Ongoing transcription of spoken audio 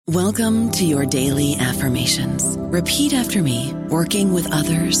Welcome to your daily affirmations. Repeat after me. Working with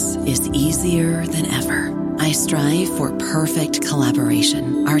others is easier than ever. I strive for perfect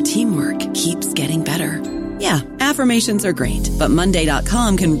collaboration. Our teamwork keeps getting better. Yeah, affirmations are great, but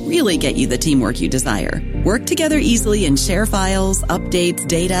Monday.com can really get you the teamwork you desire. Work together easily and share files, updates,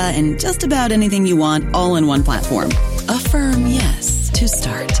 data, and just about anything you want all in one platform. Affirm yes to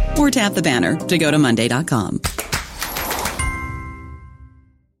start, or tap the banner to go to Monday.com.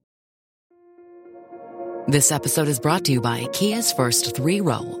 This episode is brought to you by Kia's first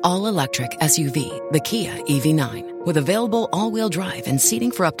 3-row, all-electric SUV, the Kia EV9, with available all-wheel drive and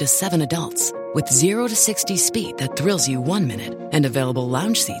seating for up to 7 adults. With 0 to 60 speed that thrills you 1 minute and available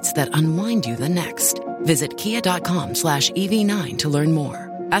lounge seats that unwind you the next. Visit kia.com/EV9 to learn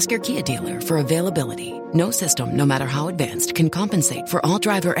more. Ask your Kia dealer for availability. No system, no matter how advanced, can compensate for all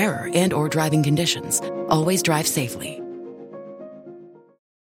driver error and or driving conditions. Always drive safely.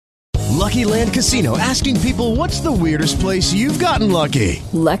 Lucky Land Casino, asking people, what's the weirdest place you've gotten lucky?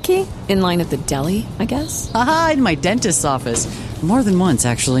 Lucky? In line at the deli, I guess? Aha, in my dentist's office. More than once,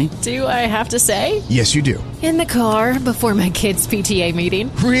 actually. Do I have to say? Yes, you do. In the car before my kids' PTA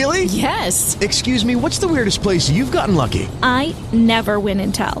meeting. Really? Yes. Excuse me, what's the weirdest place you've gotten lucky? I never win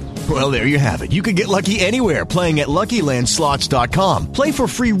and tell. Well, there you have it. You can get lucky anywhere, playing at LuckyLandSlots.com. Play for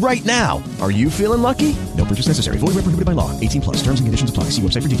free right now. Are you feeling lucky? No purchase necessary. Void where prohibited by law. 18 plus. Terms and conditions apply. See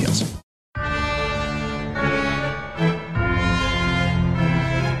website for details.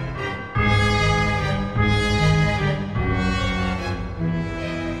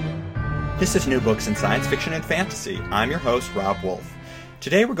 This is New Books in Science Fiction and Fantasy. I'm your host, Rob Wolf.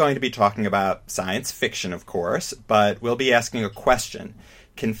 Today we're going to be talking about science fiction, of course, but we'll be asking a question.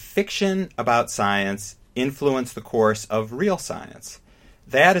 Can fiction about science influence the course of real science?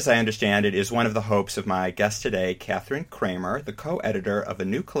 That, as I understand it, is one of the hopes of my guest today, Kathryn Cramer, the co-editor of a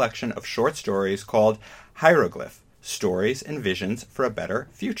new collection of short stories called Hieroglyph: Stories and Visions for a Better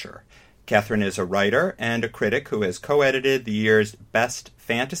Future. Kathryn is a writer and a critic who has co-edited the year's Best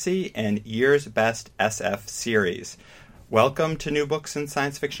Fantasy and year's Best SF series. Welcome to New Books in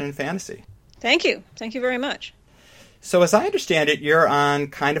Science Fiction and Fantasy. Thank you. Thank you very much. So as I understand it, you're on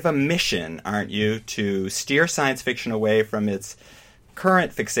kind of a mission, aren't you, to steer science fiction away from its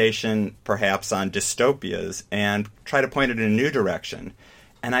current fixation, perhaps, on dystopias and try to point it in a new direction.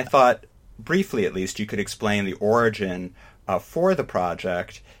 And I thought, briefly at least, you could explain the origin for the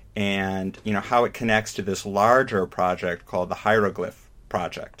project and how it connects to this larger project called the Hieroglyph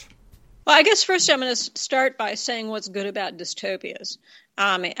Project. Well, I guess first I'm going to start by saying what's good about dystopias.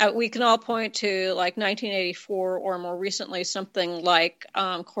 We can all point to like 1984 or more recently something like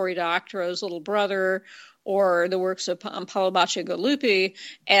Cory Doctorow's Little Brother or the works of Paolo Bacigalupi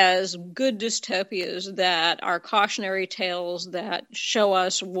as good dystopias that are cautionary tales that show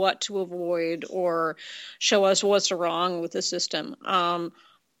us what to avoid or show us what's wrong with the system.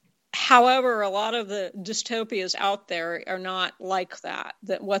 However, a lot of the dystopias out there are not like that.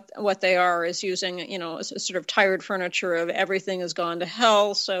 That what they are is using, a sort of tired furniture of everything has gone to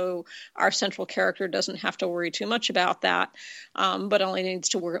hell, so our central character doesn't have to worry too much about that, but only needs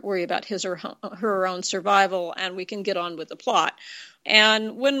to worry about his or her own survival, and we can get on with the plot.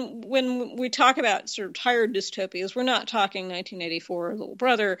 And when we talk about sort of tired dystopias, we're not talking 1984 Little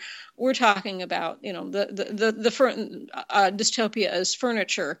Brother. We're talking about the dystopia as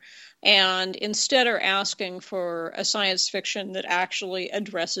furniture, and instead are asking for a science fiction that actually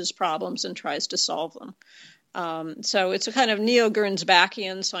addresses problems and tries to solve them. So it's a kind of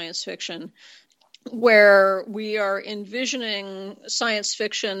neo-Gernsbackian science fiction, where we are envisioning science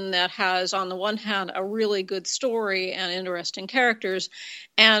fiction that has, on the one hand, a really good story and interesting characters,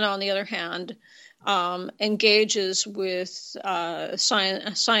 and on the other hand, engages with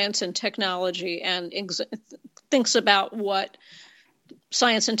science and technology and thinks about what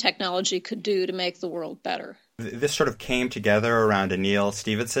science and technology could do to make the world better. This sort of came together around a Neal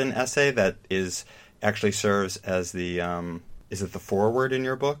Stephenson essay that actually serves as the, is it the foreword in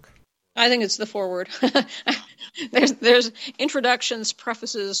your book? I think it's the foreword. There's introductions,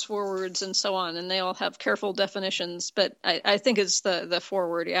 prefaces, forewords, and so on, and they all have careful definitions. But I think it's the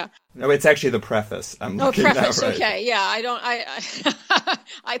foreword. Yeah. No, it's actually the preface. Preface. Right. Okay. Yeah.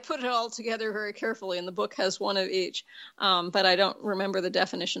 I put it all together very carefully, and the book has one of each. But I don't remember the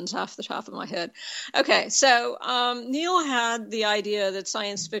definitions off the top of my head. Okay. So Neal had the idea that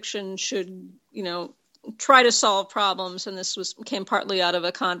science fiction should, try to solve problems, and this came partly out of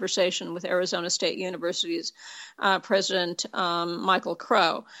a conversation with Arizona State University's president, Michael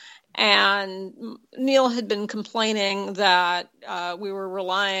Crow. And Neil had been complaining that we were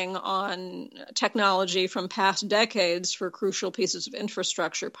relying on technology from past decades for crucial pieces of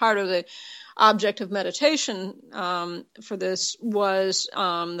infrastructure. Part of the object of meditation for this was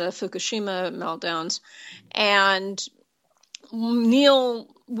the Fukushima meltdowns. And Neil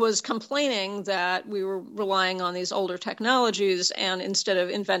was complaining that we were relying on these older technologies and instead of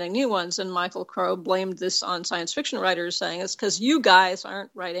inventing new ones. And Michael Crow blamed this on science fiction writers, saying it's because you guys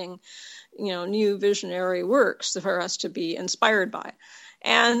aren't writing, new visionary works for us to be inspired by.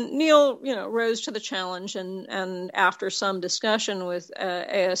 And Neil, rose to the challenge and after some discussion with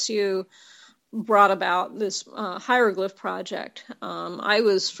ASU, brought about this hieroglyph project. I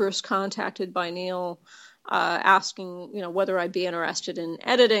was first contacted by Neil asking, whether I'd be interested in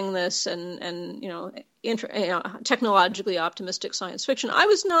editing this and technologically optimistic science fiction. I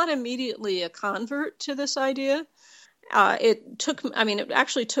was not immediately a convert to this idea. It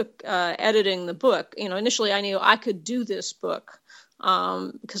actually took editing the book. Initially I knew I could do this book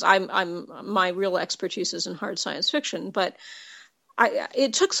because my real expertise is in hard science fiction, but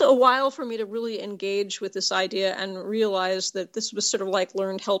it took a while for me to really engage with this idea and realize that this was sort of like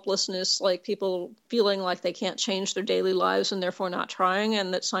learned helplessness, like people feeling like they can't change their daily lives and therefore not trying,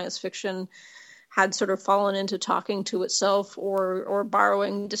 and that science fiction had sort of fallen into talking to itself or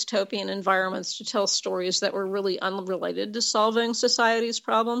borrowing dystopian environments to tell stories that were really unrelated to solving society's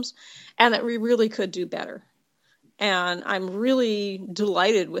problems, and that we really could do better. And I'm really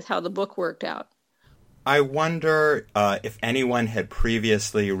delighted with how the book worked out. I wonder if anyone had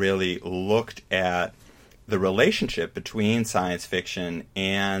previously really looked at the relationship between science fiction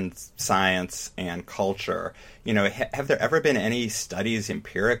and science and culture. Have there ever been any studies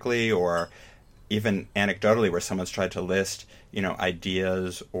empirically or even anecdotally where someone's tried to list,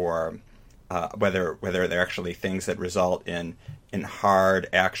 ideas or whether they're actually things that result in hard,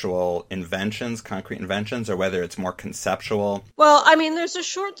 actual inventions, concrete inventions, or whether it's more conceptual? Well, there's a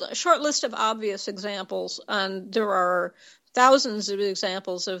short list of obvious examples, and there are thousands of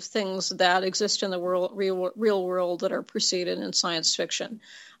examples of things that exist in the real world that are preceded in science fiction.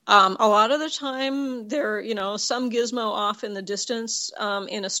 A lot of the time, they're, some gizmo off in the distance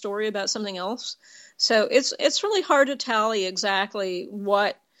in a story about something else. So it's really hard to tally exactly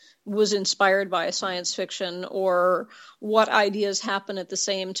what was inspired by science fiction or what ideas happen at the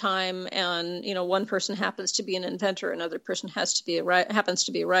same time. And, one person happens to be an inventor, another person happens to be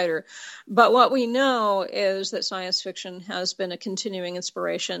a writer. But what we know is that science fiction has been a continuing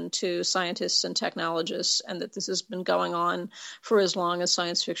inspiration to scientists and technologists, and that this has been going on for as long as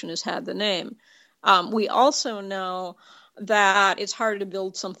science fiction has had the name. We also know that it's hard to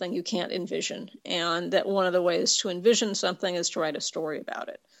build something you can't envision, and that one of the ways to envision something is to write a story about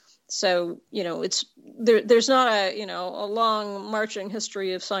it. So, there's not a long marching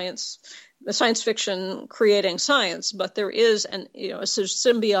history of science fiction creating science, but there is a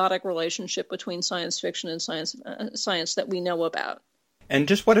symbiotic relationship between science fiction and science that we know about. And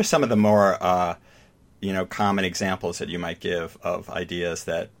just what are some of the more, common examples that you might give of ideas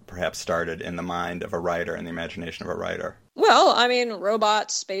that perhaps started in the mind of a writer, in the imagination of a writer? Well,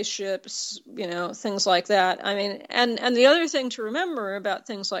 robots, spaceships, things like that. And the other thing to remember about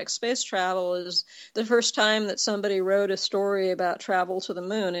things like space travel is the first time that somebody wrote a story about travel to the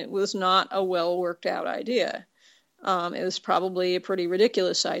moon, it was not a well worked out idea. It was probably a pretty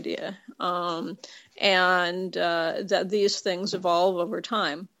ridiculous idea. That these things evolve over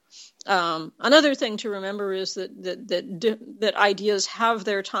time. Another thing to remember is that ideas have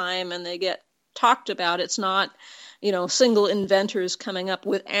their time and they get talked about. It's not single inventors coming up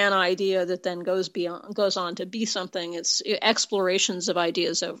with an idea that then goes on to be something. It's explorations of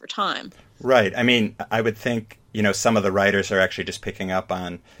ideas over time. Right. I would think, some of the writers are actually just picking up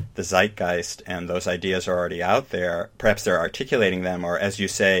on the zeitgeist, and those ideas are already out there. Perhaps they're articulating them, or as you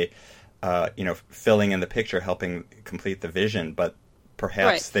say, filling in the picture, helping complete the vision. But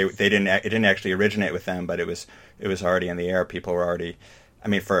perhaps right. It didn't actually originate with them, but it was already in the air. People were already.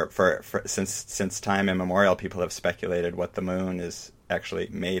 Since time immemorial, people have speculated what the moon is actually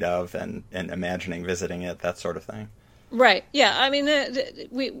made of and imagining visiting it, that sort of thing. Right. Yeah.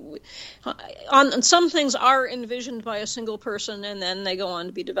 Some things are envisioned by a single person, and then they go on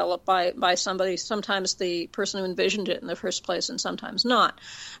to be developed by somebody. Sometimes the person who envisioned it in the first place, and sometimes not.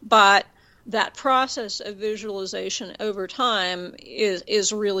 But that process of visualization over time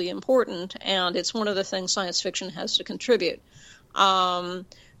is really important, and it's one of the things science fiction has to contribute.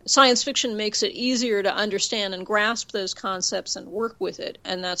 Science fiction makes it easier to understand and grasp those concepts and work with it,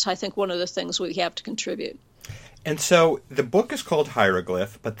 and that's, I think, one of the things we have to contribute. And so the book is called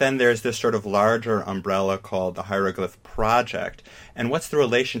Hieroglyph, but then there's this sort of larger umbrella called the Hieroglyph Project. And what's the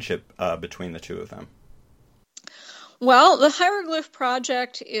relationship between the two of them? Well, the Hieroglyph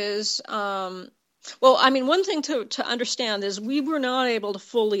Project is, one thing to understand is we were not able to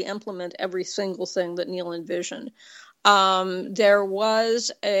fully implement every single thing that Neil envisioned. There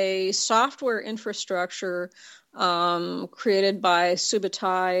was a software infrastructure created by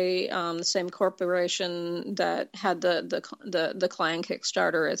Subutai, the same corporation that had the Clang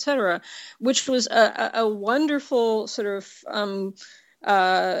Kickstarter, etc., which was a wonderful sort of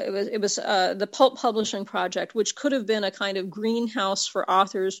it was the Pulp Publishing Project, which could have been a kind of greenhouse for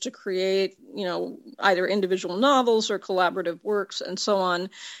authors to create, either individual novels or collaborative works and so on,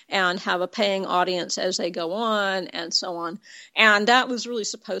 and have a paying audience as they go on and so on. And that was really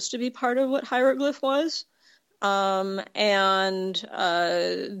supposed to be part of what Hieroglyph was. There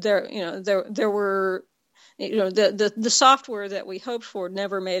were, the software that we hoped for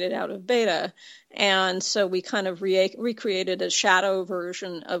never made it out of beta. And so we kind of recreated a shadow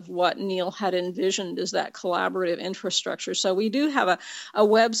version of what Neil had envisioned as that collaborative infrastructure. So we do have a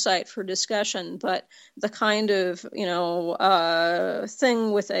website for discussion, but the kind of,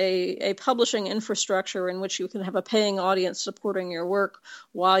 thing with a publishing infrastructure in which you can have a paying audience supporting your work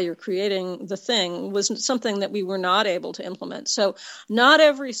while you're creating the thing was something that we were not able to implement. So not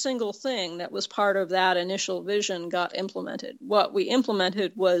every single thing that was part of that initial vision got implemented. What we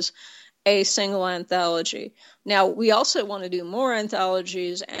implemented was a single anthology. Now, we also want to do more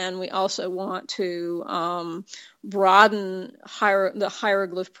anthologies, and we also want to broaden the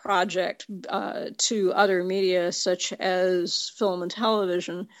Hieroglyph Project to other media, such as film and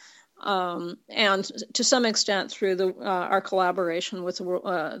television, and to some extent through our collaboration with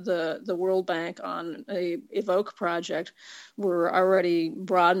the World Bank on a Evoke project. We're already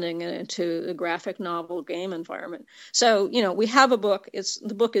broadening it into a graphic novel game environment. So, we have a book.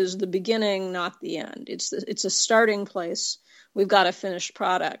 The book is the beginning, not the end. It's a starting place. We've got a finished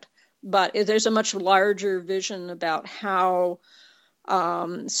product. But there's a much larger vision about how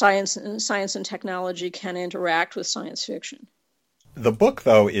science and technology can interact with science fiction. The book,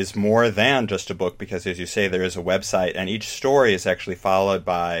 though, is more than just a book because, as you say, there is a website, and each story is actually followed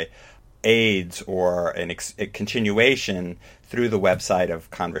by aids or a continuation through the website of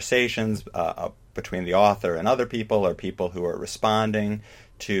conversations between the author and other people, or people who are responding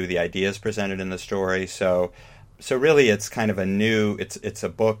to the ideas presented in the story. So really, it's kind of it's a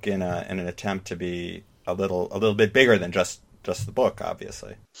book in an attempt to be a little bit bigger than just the book,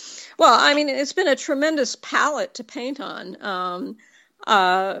 obviously. Well, it's been a tremendous palette to paint on.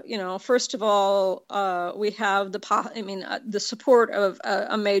 First of all, we have the support of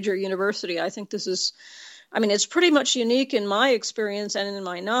a major university. I think this is, it's pretty much unique in my experience and in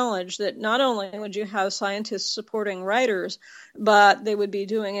my knowledge that not only would you have scientists supporting writers, but they would be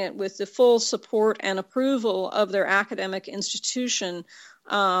doing it with the full support and approval of their academic institution,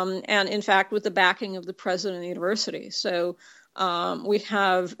 and in fact with the backing of the president of the university. So we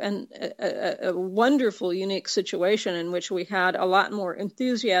have a wonderful, unique situation in which we had a lot more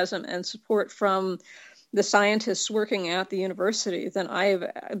enthusiasm and support from the scientists working at the university than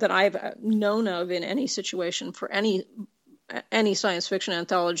I've known of in any situation for any science fiction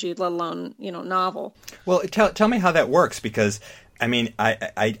anthology, let alone novel. Well, tell me how that works, because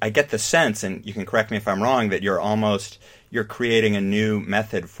I get the sense, and you can correct me if I'm wrong, that you're creating a new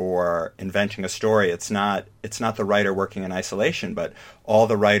method for inventing a story. It's not the writer working in isolation, but all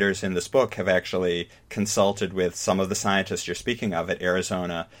the writers in this book have actually consulted with some of the scientists you're speaking of at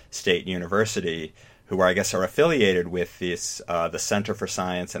Arizona State University, who I guess are affiliated with this the Center for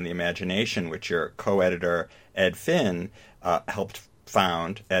Science and the Imagination, which your co-editor Ed Finn helped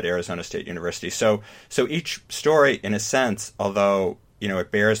found at Arizona State University. So each story, in a sense, although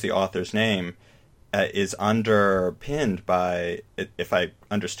it bears the author's name, is underpinned by, if I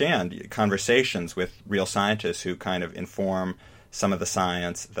understand, conversations with real scientists who kind of inform some of the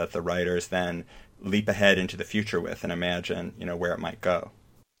science that the writers then leap ahead into the future with and imagine, where it might go.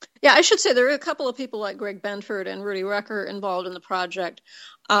 Yeah, I should say there are a couple of people like Greg Benford and Rudy Recker involved in the project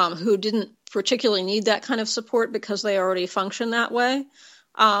who didn't particularly need that kind of support because they already function that way.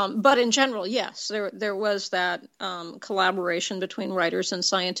 But in general, yes, there was that collaboration between writers and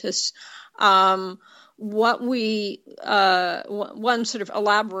scientists. One sort of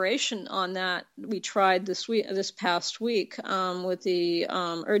elaboration on that we tried this past week with the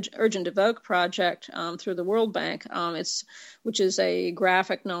Urgent Evoke project through the World Bank, which is a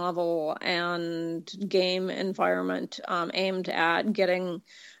graphic novel and game environment aimed at getting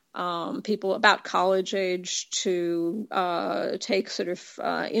people about college age to take sort of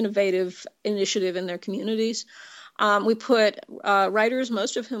innovative initiative in their communities. We put writers,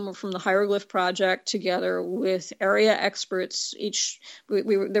 most of whom were from the Hieroglyph Project, together with area experts.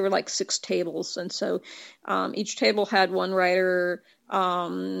 There were like 6 tables, and so each table had one writer,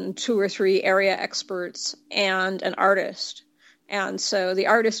 2 or 3 area experts, and an artist. And so the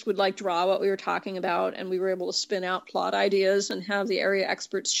artist would draw what we were talking about, and we were able to spin out plot ideas and have the area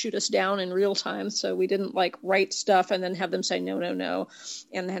experts shoot us down in real time. So we didn't write stuff and then have them say no,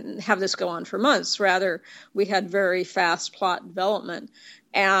 and then have this go on for months. Rather, we had very fast plot development.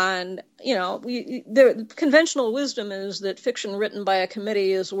 And, the conventional wisdom is that fiction written by a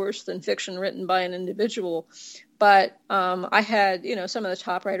committee is worse than fiction written by an individual. But I had, some of the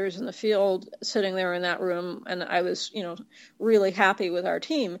top writers in the field sitting there in that room, and I was, really happy with our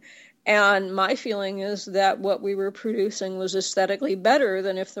team. And my feeling is that what we were producing was aesthetically better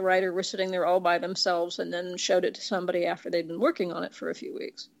than if the writer were sitting there all by themselves and then showed it to somebody after they'd been working on it for a few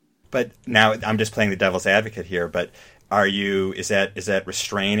weeks. But now I'm just playing the devil's advocate here, but is that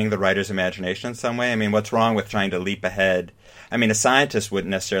restraining the writer's imagination in some way? I mean, what's wrong with trying to leap ahead? I mean, a scientist wouldn't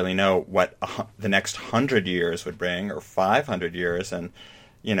necessarily know what the next 100 years would bring, or 500 years, and,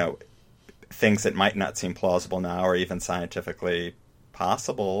 things that might not seem plausible now or even scientifically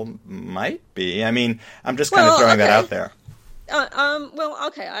possible might be. I mean, I'm just kind of throwing that out there.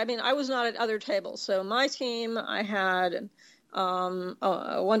 Okay. I mean, I was not at other tables. So my team, I had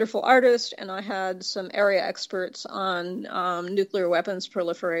a wonderful artist, and I had some area experts on nuclear weapons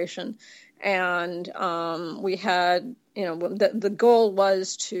proliferation. And we had, the goal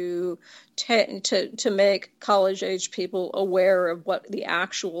was to make college-age people aware of what the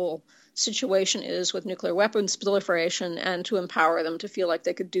actual situation is with nuclear weapons proliferation, and to empower them to feel like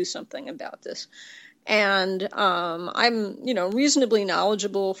they could do something about this. And I'm, reasonably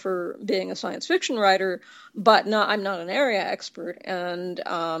knowledgeable for being a science fiction writer, but I'm not an area expert. And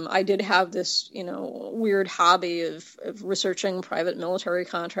I did have this, weird hobby of researching private military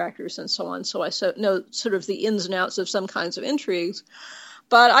contractors and so on. So I know sort of the ins and outs of some kinds of intrigues.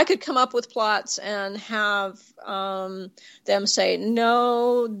 But I could come up with plots and have them say,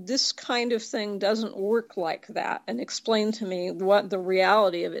 no, this kind of thing doesn't work like that, and explain to me what the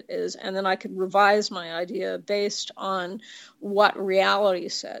reality of it is. And then I could revise my idea based on what reality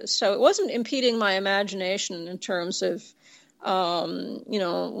says. So it wasn't impeding my imagination in terms of,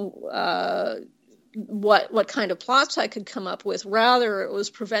 what kind of plots I could come up with. Rather, it was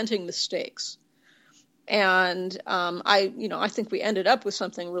preventing mistakes. And I think we ended up with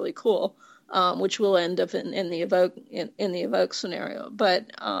something really cool, which will end up in the evoke scenario. But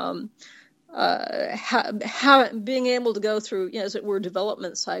being able to go through, as it were,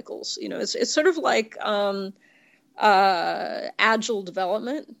 development cycles, it's sort of like agile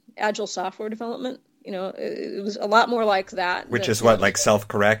software development. It was a lot more like that. Which is what, like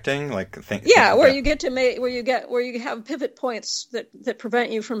self-correcting, where you get to make, where you have pivot points that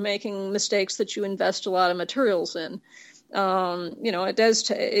prevent you from making mistakes that you invest a lot of materials in.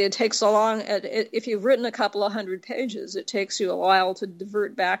 It takes a long. If you've written a couple of 100 pages, it takes you a while to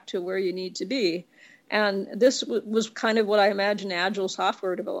divert back to where you need to be. And this was kind of what I imagine agile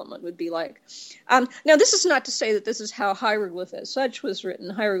software development would be like. Now, this is not to say that this is how Hieroglyph as such was written.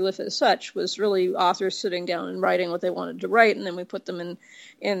 Hieroglyph as such was really authors sitting down and writing what they wanted to write, and then we put them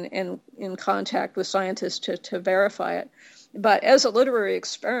in contact with scientists to verify it. But as a literary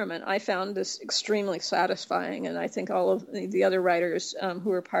experiment, I found this extremely satisfying, and I think all of the other writers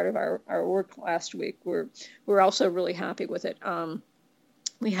who were part of our work last week were also really happy with it.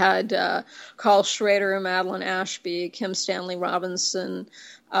 We had Carl Schrader, Madeline Ashby, Kim Stanley Robinson,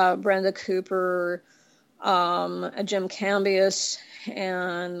 Brenda Cooper, Jim Cambias,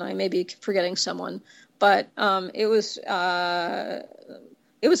 and I may be forgetting someone. But it was a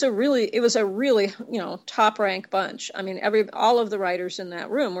really top rank bunch. I mean, all of the writers in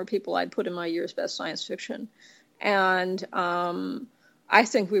that room were people I'd put in my year's best science fiction, and I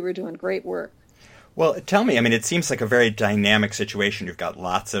think we were doing great work. Well, tell me, I mean, it seems like a very dynamic situation. You've got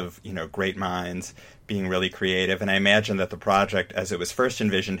lots of, great minds being really creative, and I imagine that the project, as it was first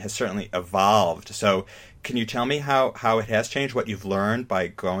envisioned, has certainly evolved. So can you tell me how it has changed, what you've learned by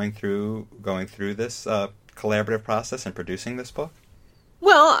going through this collaborative process and producing this book?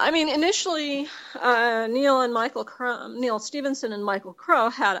 Well, I mean, initially, Neil Stevenson and Michael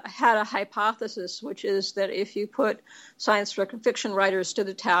Crow had a hypothesis, which is that if you put science fiction writers to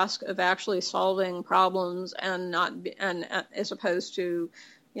the task of actually solving problems and as opposed to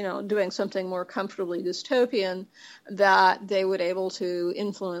doing something more comfortably dystopian, that they would able to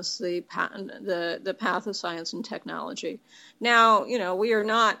influence the path of science and technology. Now,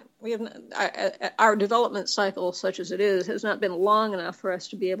 our development cycle, such as it is, has not been long enough for us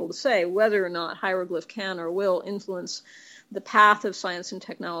to be able to say whether or not hieroglyph can or will influence the path of science and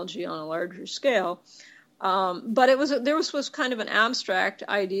technology on a larger scale. But there was kind of an abstract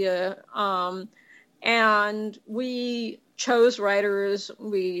idea, and we chose writers.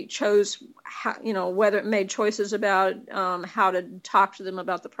 We chose, made choices about how to talk to them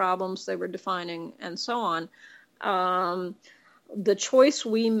about the problems they were defining, and so on. The choice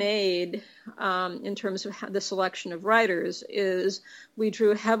we made in terms of the selection of writers is we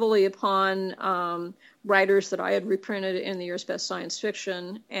drew heavily upon writers that I had reprinted in the year's best science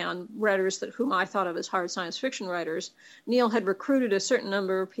fiction and writers whom I thought of as hard science fiction writers. Neil had recruited a certain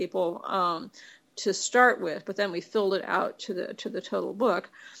number of people to start with, but then we filled it out to the total book.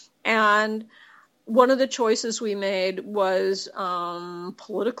 And one of the choices we made was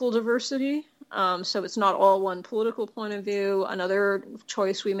political diversity. So it's not all one political point of view. Another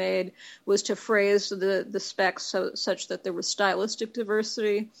choice we made was to phrase the specs such that there was stylistic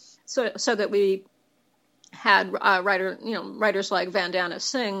diversity, so that we had writers like Vandana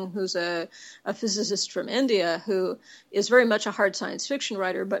Singh, who's a physicist from India, who is very much a hard science fiction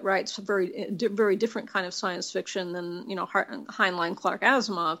writer, but writes very different kind of science fiction than Heinlein, Clark,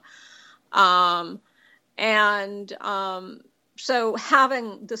 Asimov, So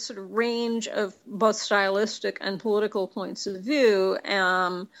having this sort of range of both stylistic and political points of view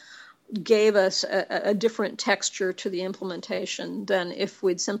gave us a different texture to the implementation than if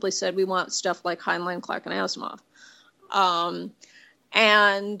we'd simply said we want stuff like Heinlein, Clark, and Asimov.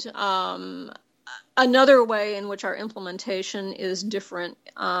 Another way in which our implementation is different,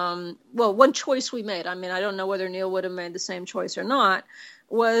 one choice we made, I don't know whether Neil would have made the same choice or not,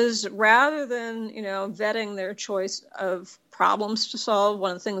 was rather than, vetting their choice of problems to solve,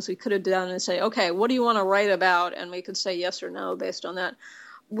 one of the things we could have done is say, okay, what do you want to write about? And we could say yes or no based on that.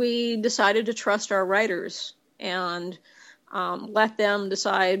 We decided to trust our writers and let them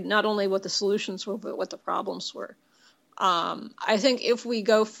decide not only what the solutions were, but what the problems were. I think if we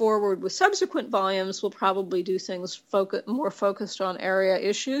go forward with subsequent volumes, we'll probably do things more focused on area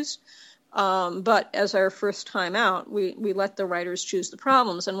issues. But as our first time out, we let the writers choose the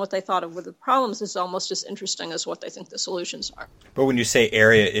problems, and what they thought of with the problems is almost as interesting as what they think the solutions are. But when you say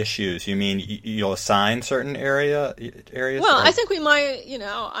area issues, you mean you'll assign certain areas? Well, I think we might,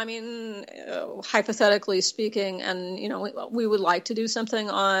 hypothetically speaking, and, we would like to do something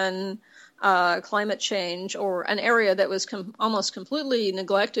on climate change, or an area that was almost completely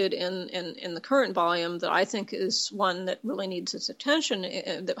neglected in the current volume that I think is one that really needs its attention.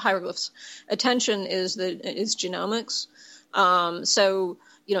 That hieroglyphs' attention is genomics. So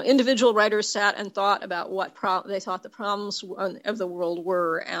individual writers sat and thought about what they thought the problems of the world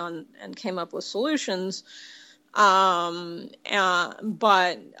were, and came up with solutions. But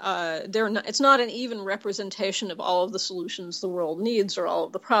it's not an even representation of all of the solutions the world needs or all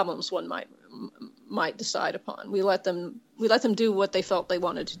of the problems one might decide upon. We let them do what they felt they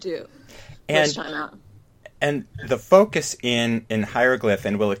wanted to do this time out. And the focus in hieroglyph,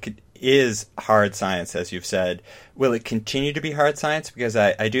 and is hard science, as you've said. Will it continue to be hard science? Because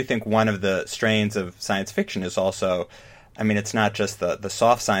I do think one of the strains of science fiction is also, it's not just the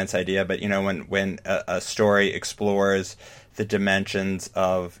soft science idea, but, when a story explores the dimensions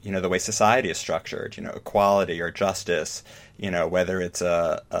of, the way society is structured, equality or justice, whether it's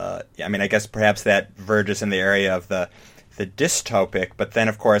I guess perhaps that verges in the area of the dystopic, but then,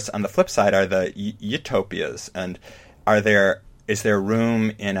 of course, on the flip side are the utopias. And is there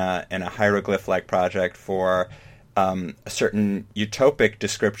room in a hieroglyph-like project for certain utopic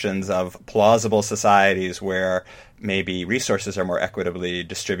descriptions of plausible societies where maybe resources are more equitably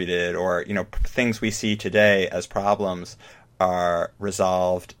distributed, or things we see today as problems are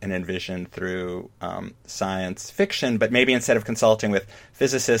resolved and envisioned through science fiction, but maybe instead of consulting with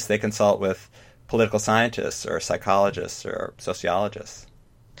physicists, they consult with political scientists or psychologists or sociologists?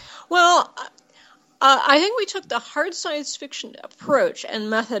 Well, I think we took the hard science fiction approach and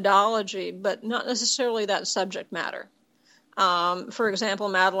methodology, but not necessarily that subject matter. For example,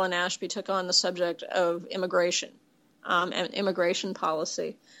 Madeline Ashby took on the subject of immigration and immigration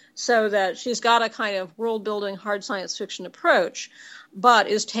policy, so that she's got a kind of world-building hard science fiction approach, but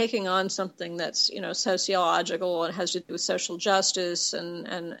is taking on something that's sociological and has to do with social justice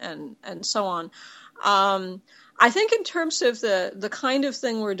and so on. I think in terms of the kind of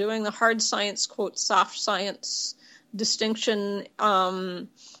thing we're doing, the hard science, quote, soft science distinction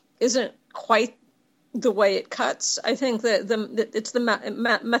isn't quite the way it cuts. I think that it's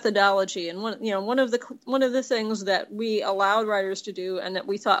the methodology, and one of the things that we allowed writers to do and that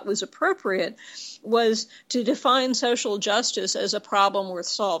we thought was appropriate was to define social justice as a problem worth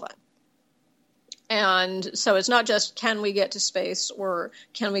solving. And so it's not just can we get to space or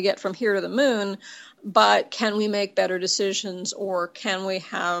can we get from here to the moon, but can we make better decisions, or can we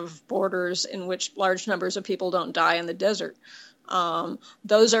have borders in which large numbers of people don't die in the desert?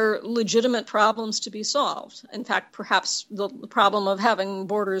 Those are legitimate problems to be solved. In fact, perhaps the problem of having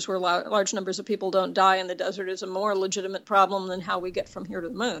borders where large numbers of people don't die in the desert is a more legitimate problem than how we get from here to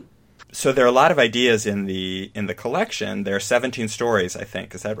the moon. So there are a lot of ideas in the collection. There are 17 stories, I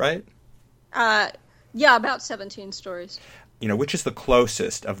think. Is that right? Yeah, about 17 stories. Which is the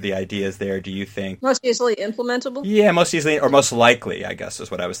closest of the ideas there, do you think? Most easily implementable? Yeah, most easily, or most likely, I guess, is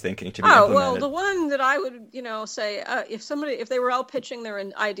what I was thinking to be implemented. Well, the one that I would, say, if they were all pitching their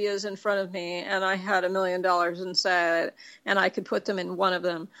ideas in front of me and I had $1 million and I could put them in one of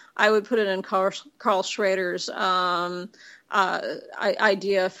them, I would put it in Carl Schrader's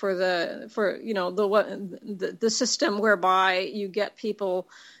idea for the system whereby you get people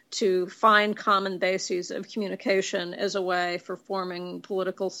to find common bases of communication as a way for forming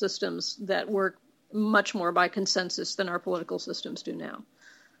political systems that work much more by consensus than our political systems do now.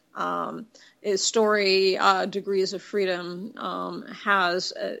 His story, Degrees of Freedom,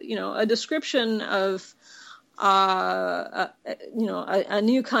 has a description of a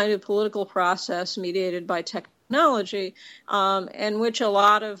new kind of political process mediated by technology, in which a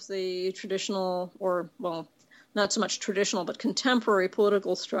lot of the traditional, not so much traditional, but contemporary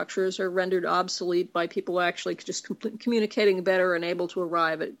political structures are rendered obsolete by people actually just communicating better and able to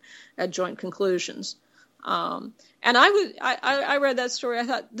arrive at joint conclusions. And I read that story. I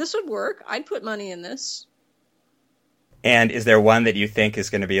thought, this would work. I'd put money in this. And is there one that you think is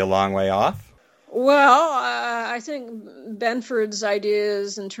going to be a long way off? Well, I think Benford's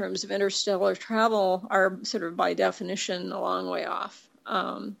ideas in terms of interstellar travel are sort of by definition a long way off.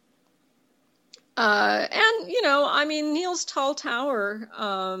 Neil's Tall Tower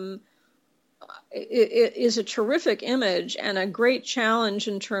is a terrific image and a great challenge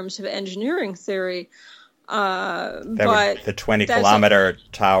in terms of engineering theory. But the 20-kilometer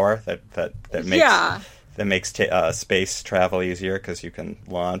tower that makes space travel easier because you can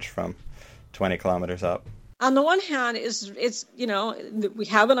launch from 20 kilometers up. On the one hand, we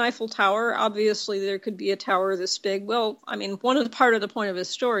have an Eiffel Tower. Obviously, there could be a tower this big. Well, part of the point of his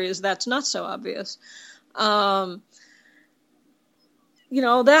story is that's not so obvious. I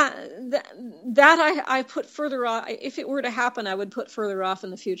put further off. If it were to happen, I would put further off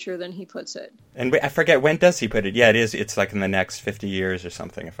in the future than he puts it. And I forget, when does he put it? Yeah, it is. It's like in the next 50 years or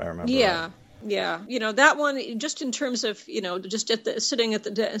something, if I remember. Yeah. Right. Yeah, that one, just in terms of, just sitting at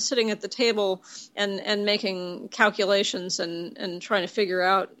the table and making calculations and trying to figure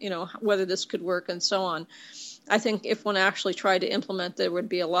out, whether this could work and so on. I think if one actually tried to implement, there would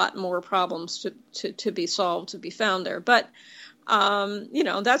be a lot more problems to be solved, to be found there. But,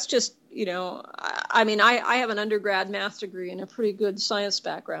 that's just, I have an undergrad math degree and a pretty good science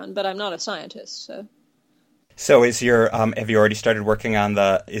background, but I'm not a scientist, so. So is your have you already started working on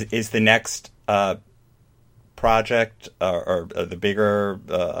is the next project or the bigger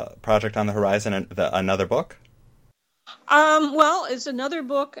project on the horizon another book? Well, it's another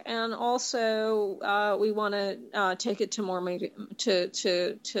book, and also we want to take it to more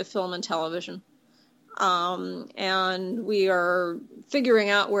to film and television. And we are figuring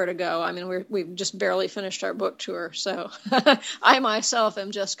out where to go. We've just barely finished our book tour, so I myself am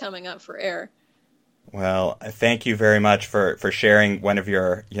just coming up for air. Well, thank you very much for sharing one of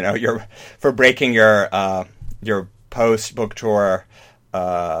your for breaking your post book tour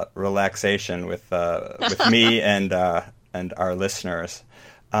relaxation with me and our listeners.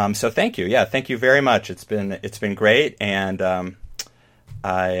 So thank you. Yeah, thank you very much. It's been great, and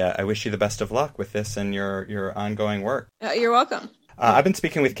I wish you the best of luck with this and your ongoing work. You're welcome. I've been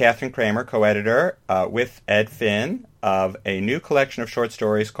speaking with Catherine Kramer, co-editor with Ed Finn, of a new collection of short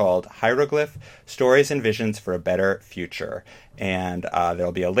stories called Hieroglyph: Stories and Visions for a Better Future. And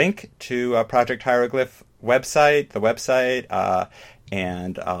there'll be a link to Project Hieroglyph website,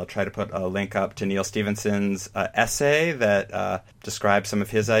 and I'll try to put a link up to Neal Stephenson's essay that describes some of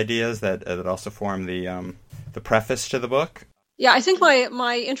his ideas that also form the preface to the book. Yeah, I think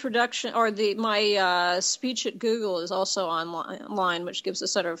my introduction or my speech at Google is also online, which gives a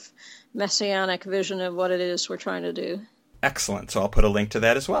sort of messianic vision of what it is we're trying to do. Excellent. So I'll put a link to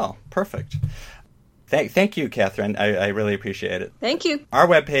that as well. Perfect. Thank you, Catherine. I really appreciate it. Thank you. Our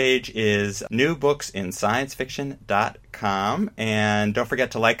webpage is newbooksinScienceFiction.com. And don't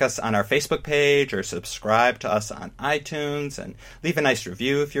forget to like us on our Facebook page or subscribe to us on iTunes and leave a nice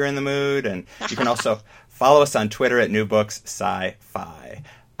review if you're in the mood. And you can also follow us on Twitter at New Books Sci-Fi.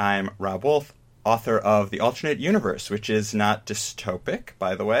 I'm Rob Wolf, author of The Alternate Universe, which is not dystopic,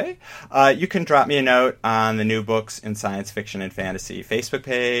 by the way. You can drop me a note on the New Books in Science Fiction and Fantasy Facebook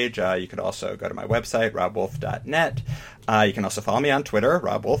page. You could also go to my website, robwolf.net. You can also follow me on Twitter,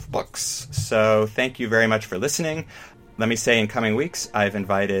 robwolfbooks. So thank you very much for listening. Let me say in coming weeks, I've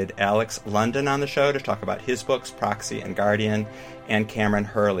invited Alex London on the show to talk about his books, Proxy and Guardian, and Cameron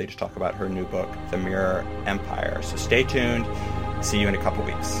Hurley to talk about her new book, The Mirror Empire. So stay tuned. See you in a couple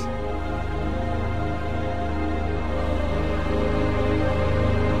weeks.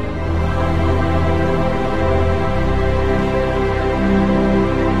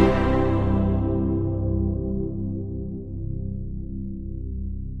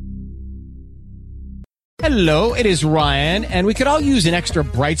 Hello, it is Ryan, and we could all use an extra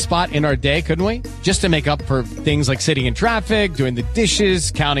bright spot in our day, couldn't we? Just to make up for things like sitting in traffic, doing the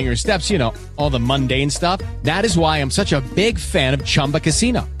dishes, counting your steps, you know, all the mundane stuff. That is why I'm such a big fan of Chumba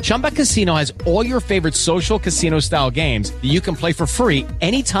Casino. Chumba Casino has all your favorite social casino-style games that you can play for free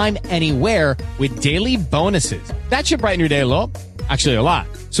anytime, anywhere with daily bonuses. That should brighten your day a little. Actually, a lot.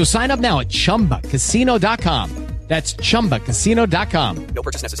 So sign up now at ChumbaCasino.com. That's ChumbaCasino.com. No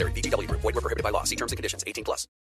purchase necessary. VGW Group. Void where prohibited by law. See terms and conditions. 18+.